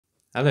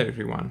Hello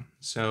everyone.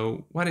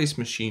 So what is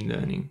machine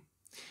learning?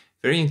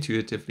 Very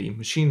intuitively,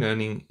 machine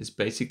learning is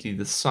basically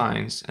the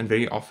science and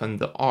very often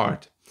the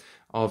art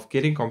of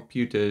getting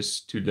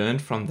computers to learn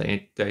from their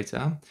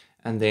data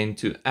and then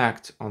to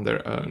act on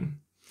their own.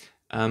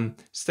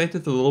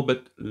 Stated a little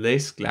bit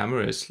less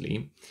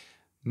glamorously,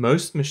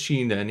 most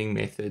machine learning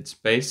methods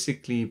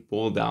basically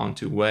boil down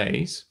to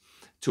ways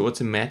to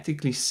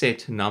automatically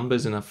set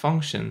numbers in a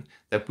function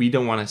that we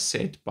don't want to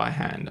set by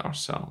hand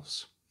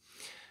ourselves.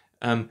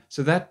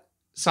 So that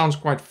sounds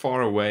quite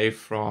far away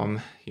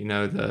from,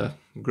 the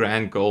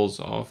grand goals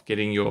of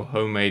getting your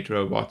homemade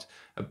robot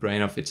a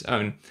brain of its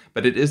own.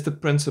 But it is the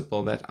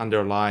principle that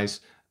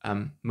underlies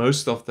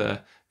most of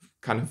the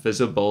kind of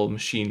visible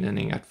machine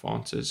learning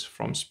advances,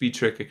 from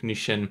speech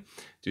recognition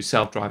to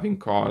self-driving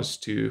cars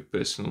to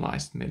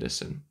personalized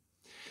medicine.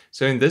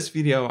 So in this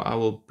video, I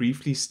will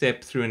briefly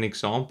step through an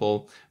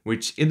example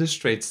which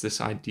illustrates this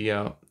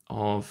idea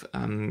of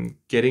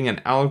getting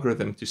an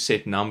algorithm to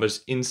set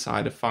numbers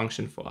inside a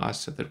function for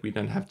us so that we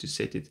don't have to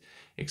set it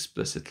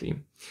explicitly.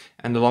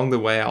 And along the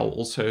way, I'll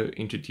also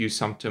introduce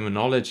some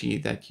terminology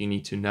that you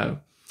need to know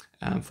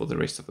for the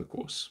rest of the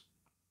course.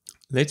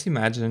 Let's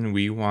imagine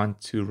we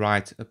want to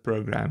write a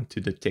program to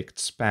detect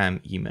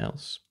spam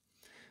emails.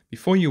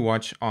 Before you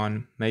watch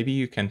on, maybe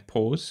you can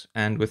pause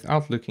and,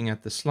 without looking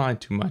at the slide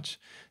too much,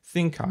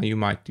 think how you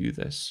might do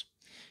this.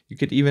 You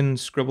could even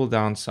scribble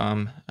down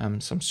some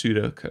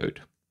pseudocode.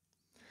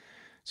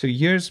 So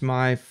here's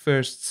my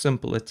first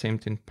simple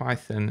attempt in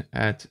Python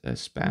at a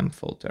spam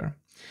filter.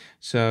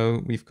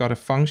 So we've got a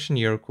function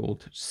here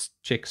called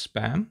check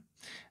spam,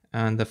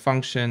 and the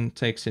function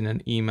takes in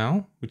an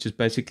email, which is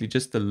basically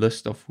just a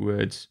list of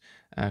words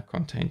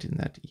contained in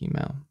that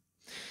email.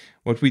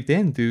 What we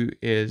then do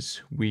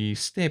is we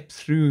step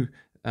through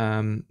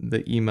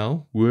the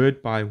email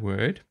word by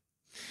word,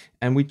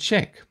 and we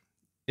check,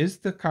 is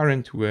the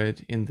current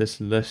word in this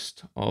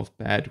list of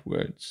bad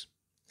words?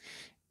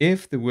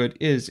 If the word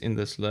is in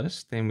this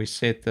list, then we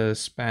set the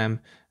spam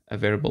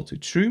variable to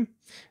true,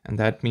 and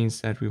that means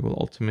that we will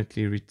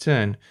ultimately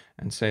return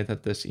and say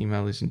that this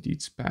email is indeed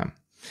spam.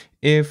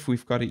 If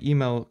we've got an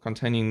email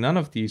containing none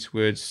of these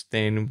words,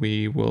 then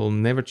we will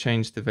never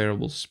change the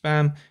variable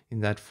spam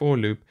in that for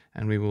loop,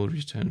 and we will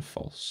return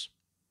false.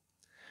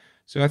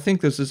 So I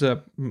think this is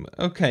a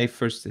okay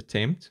first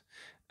attempt,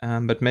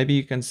 but maybe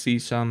you can see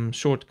some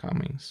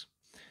shortcomings.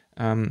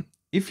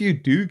 If you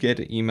do get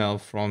an email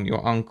from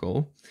your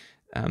uncle,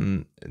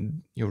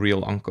 your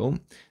real uncle,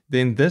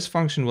 then this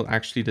function will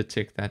actually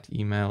detect that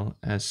email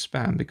as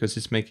spam because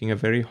it's making a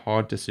very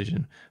hard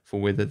decision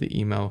for whether the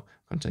email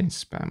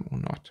contains spam or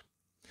not.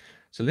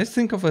 So let's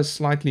think of a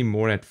slightly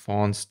more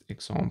advanced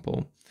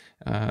example,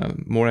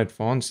 more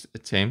advanced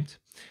attempt,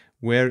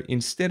 where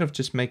instead of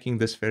just making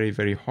this very,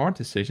 very hard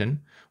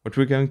decision, what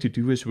we're going to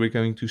do is we're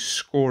going to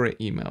score an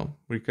email.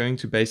 We're going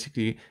to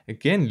basically,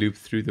 again, loop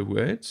through the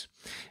words.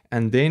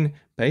 And then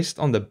based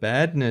on the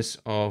badness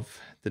of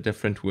the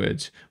different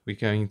words, we're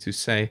going to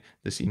say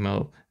this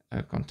email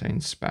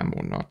contains spam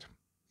or not.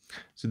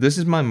 So this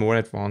is my more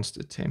advanced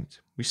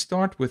attempt. We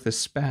start with a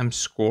spam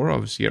score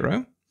of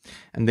 0.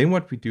 And then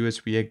what we do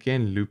is we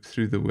again loop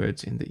through the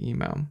words in the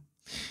email.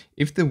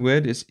 If the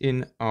word is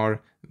in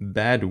our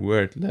bad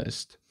word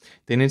list,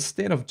 then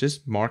instead of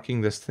just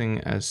marking this thing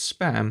as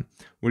spam,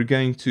 we're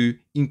going to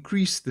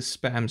increase the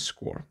spam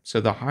score.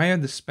 So the higher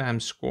the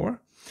spam score,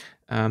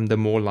 the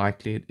more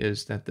likely it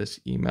is that this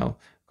email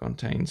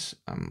contains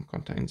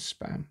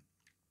spam.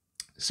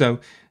 So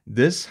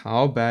this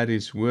how bad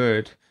is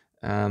word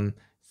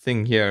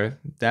thing here,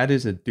 that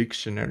is a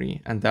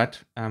dictionary, and that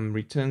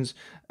returns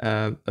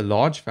a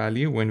large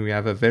value when we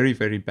have a very,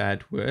 very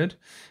bad word,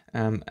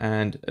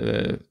 and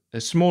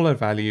a smaller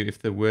value if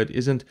the word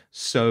isn't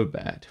so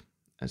bad.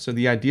 And so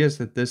the idea is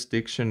that this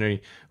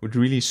dictionary would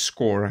really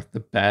score the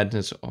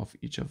badness of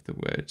each of the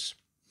words.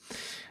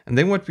 And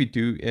then what we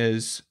do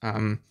is,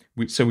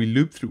 we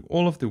loop through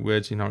all of the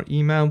words in our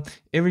email.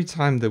 Every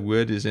time the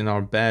word is in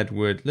our bad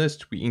word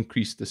list, we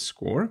increase the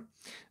score.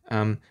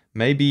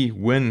 Maybe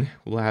win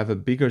will have a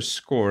bigger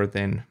score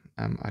than,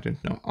 I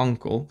don't know,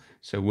 uncle.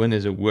 So win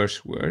is a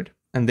worse word.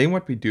 And then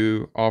what we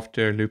do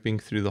after looping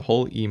through the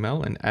whole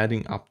email and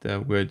adding up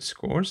the word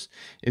scores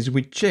is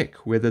we check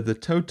whether the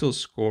total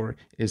score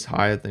is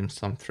higher than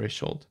some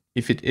threshold.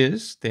 If it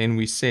is, then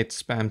we set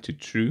spam to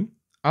true.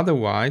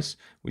 Otherwise,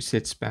 we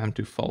set spam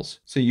to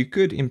false. So you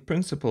could, in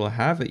principle,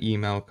 have an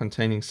email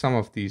containing some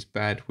of these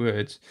bad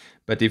words,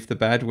 but if the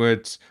bad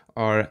words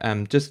are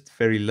just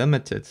very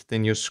limited,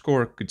 then your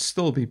score could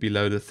still be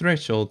below the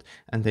threshold,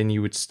 and then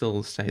you would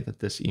still say that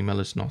this email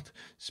is not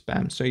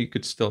spam. So you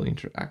could still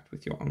interact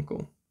with your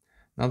uncle.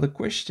 Now the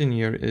question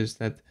here is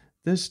that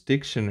this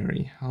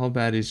dictionary, how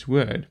bad is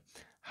word,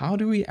 how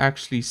do we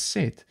actually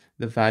set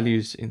the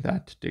values in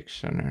that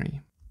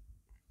dictionary?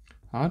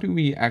 How do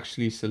we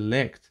actually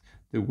select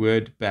the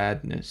word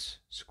badness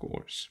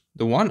scores?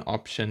 The one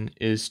option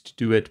is to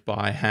do it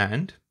by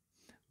hand.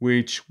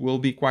 which will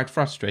be quite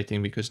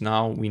frustrating because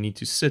now we need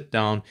to sit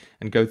down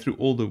and go through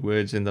all the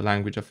words in the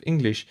language of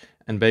English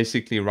and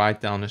basically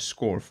write down a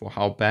score for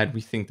how bad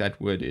we think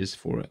that word is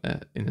for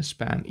in a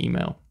spam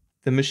email.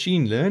 The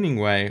machine learning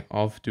way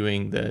of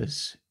doing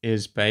this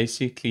is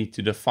basically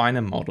to define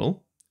a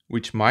model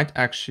which might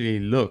actually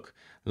look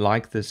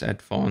like this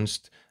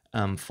advanced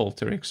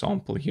filter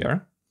example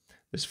here,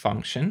 this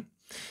function.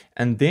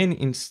 And then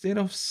instead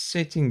of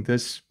setting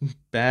this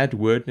bad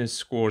wordness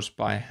scores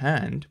by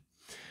hand,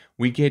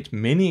 we get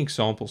many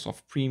examples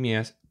of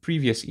previous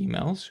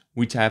emails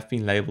which have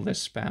been labeled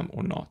as spam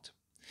or not.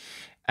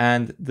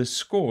 And the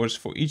scores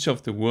for each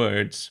of the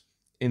words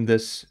in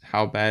this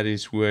how bad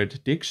is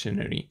word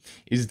dictionary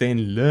is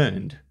then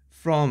learned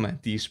from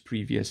these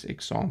previous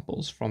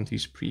examples, from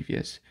these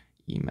previous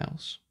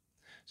emails.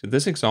 So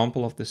this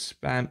example of the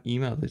spam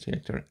email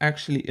detector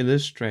actually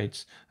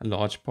illustrates a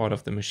large part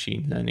of the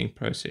machine learning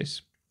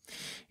process.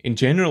 In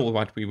general,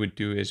 what we would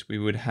do is we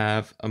would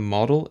have a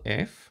model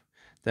F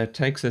that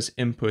takes as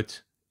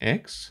input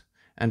X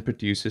and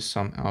produces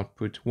some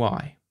output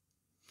Y.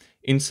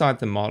 Inside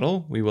the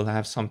model, we will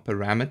have some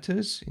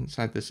parameters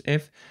inside this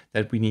F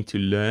that we need to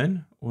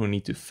learn or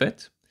need to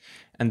fit.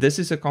 And this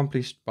is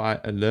accomplished by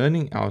a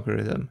learning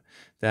algorithm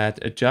that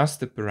adjusts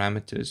the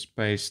parameters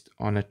based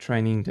on a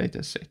training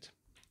data set.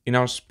 In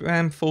our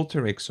spam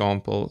filter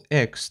example,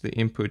 X, the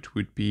input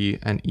would be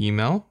an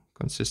email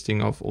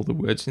consisting of all the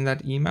words in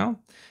that email.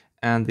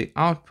 And the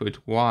output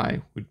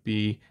Y would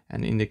be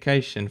an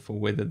indication for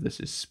whether this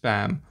is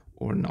spam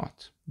or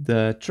not.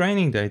 The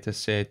training data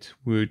set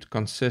would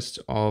consist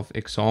of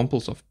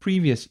examples of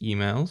previous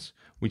emails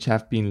which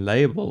have been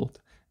labeled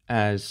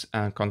as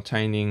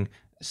containing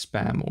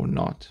spam or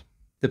not.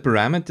 The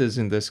parameters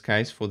in this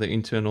case for the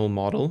internal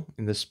model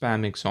in the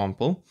spam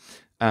example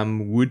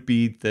would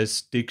be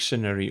this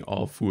dictionary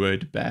of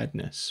word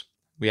badness.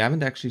 We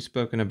haven't actually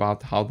spoken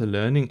about how the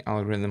learning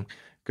algorithm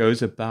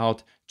goes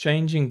about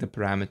changing the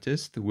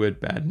parameters, the word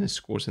badness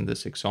scores in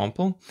this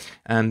example,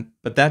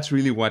 but that's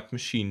really what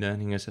machine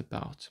learning is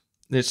about.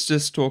 Let's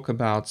just talk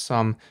about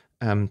some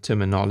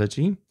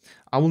terminology.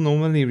 I will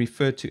normally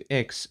refer to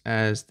X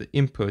as the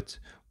input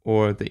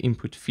or the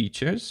input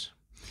features.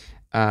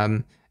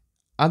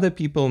 Other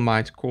people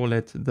might call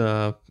it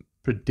the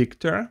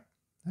predictor.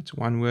 That's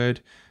one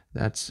word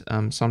that's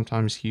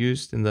sometimes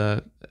used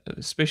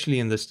especially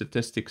in the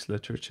statistics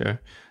literature.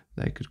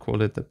 They could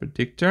call it the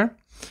predictor.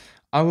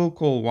 I will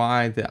call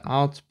Y the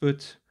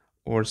output,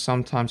 or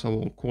sometimes I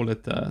will call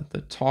it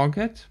the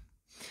target.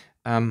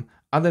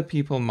 Other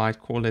people might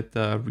call it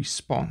the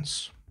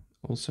response.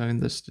 Also in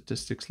the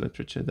statistics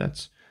literature,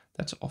 that's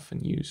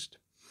often used.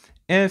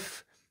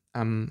 F,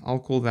 I'll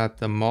call that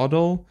the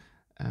model,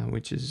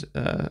 which is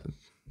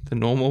the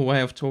normal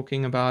way of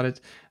talking about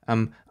it.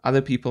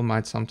 Other people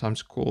might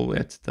sometimes call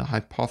it the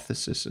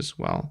hypothesis as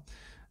well,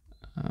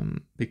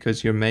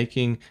 because you're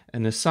making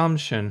an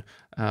assumption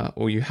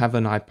or you have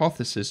an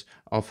hypothesis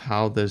of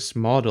how this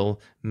model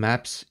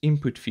maps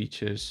input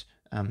features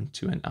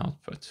to an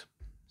output.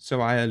 So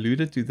I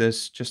alluded to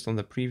this just on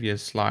the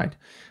previous slide,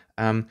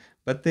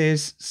 but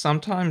there's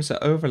sometimes an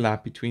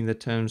overlap between the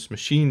terms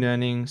machine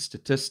learning,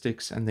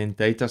 statistics, and then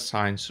data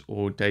science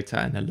or data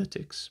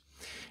analytics.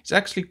 It's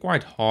actually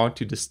quite hard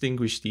to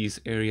distinguish these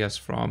areas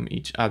from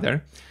each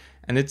other,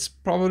 and it's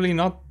probably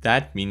not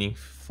that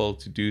meaningful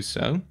to do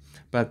so,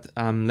 but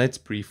let's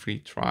briefly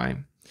try.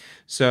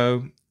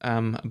 So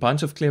a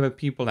bunch of clever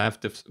people have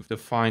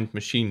defined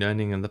machine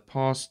learning in the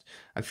past.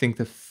 I think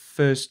the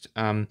first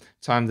time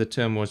the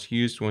term was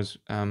used was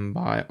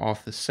by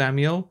Arthur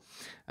Samuel,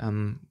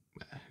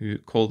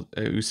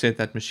 who said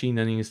that machine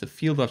learning is the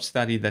field of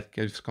study that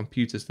gives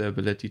computers the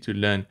ability to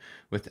learn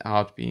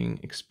without being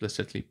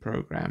explicitly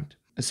programmed.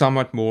 A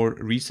somewhat more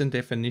recent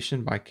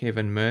definition by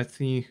Kevin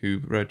Murphy, who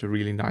wrote a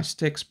really nice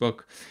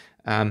textbook,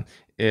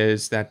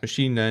 is that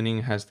machine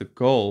learning has the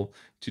goal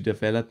to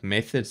develop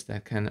methods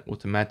that can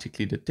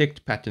automatically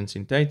detect patterns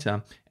in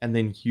data and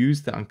then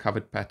use the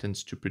uncovered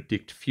patterns to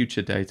predict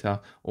future data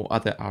or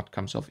other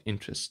outcomes of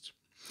interest.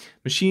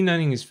 Machine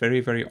learning is very,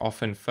 very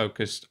often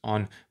focused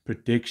on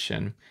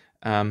prediction,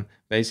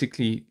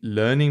 basically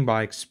learning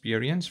by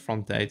experience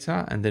from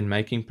data and then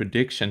making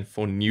prediction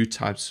for new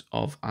types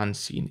of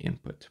unseen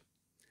input.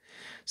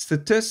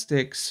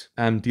 Statistics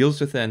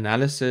deals with the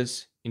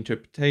analysis,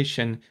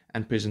 interpretation,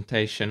 and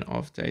presentation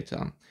of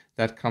data.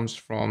 That comes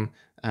from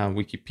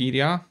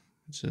Wikipedia.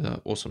 It's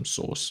an awesome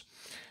source.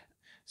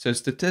 So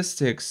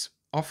statistics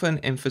often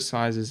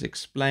emphasizes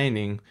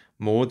explaining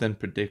more than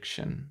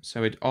prediction.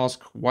 So it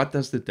asks, what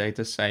does the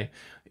data say?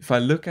 If I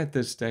look at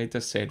this data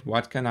set,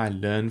 what can I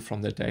learn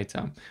from the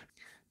data?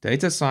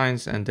 Data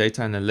science and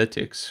data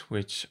analytics,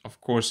 which of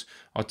course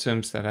are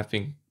terms that have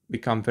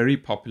become very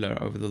popular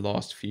over the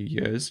last few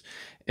years,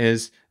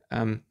 is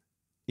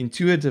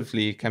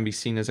intuitively can be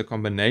seen as a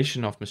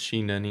combination of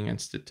machine learning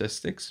and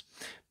statistics,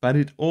 but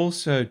it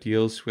also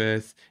deals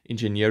with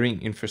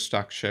engineering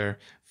infrastructure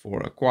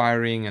for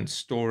acquiring and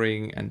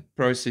storing and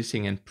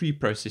processing and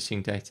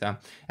pre-processing data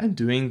and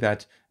doing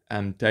that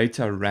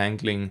data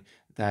wrangling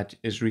that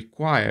is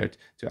required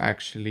to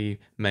actually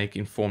make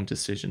informed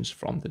decisions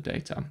from the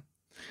data.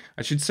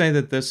 I should say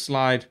that this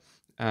slide,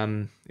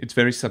 it's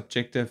very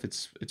subjective.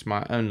 It's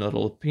my own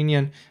little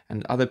opinion,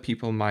 and other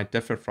people might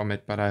differ from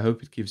it, but I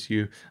hope it gives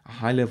you a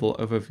high-level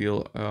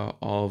overview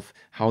of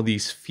how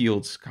these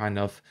fields kind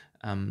of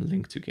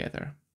link together.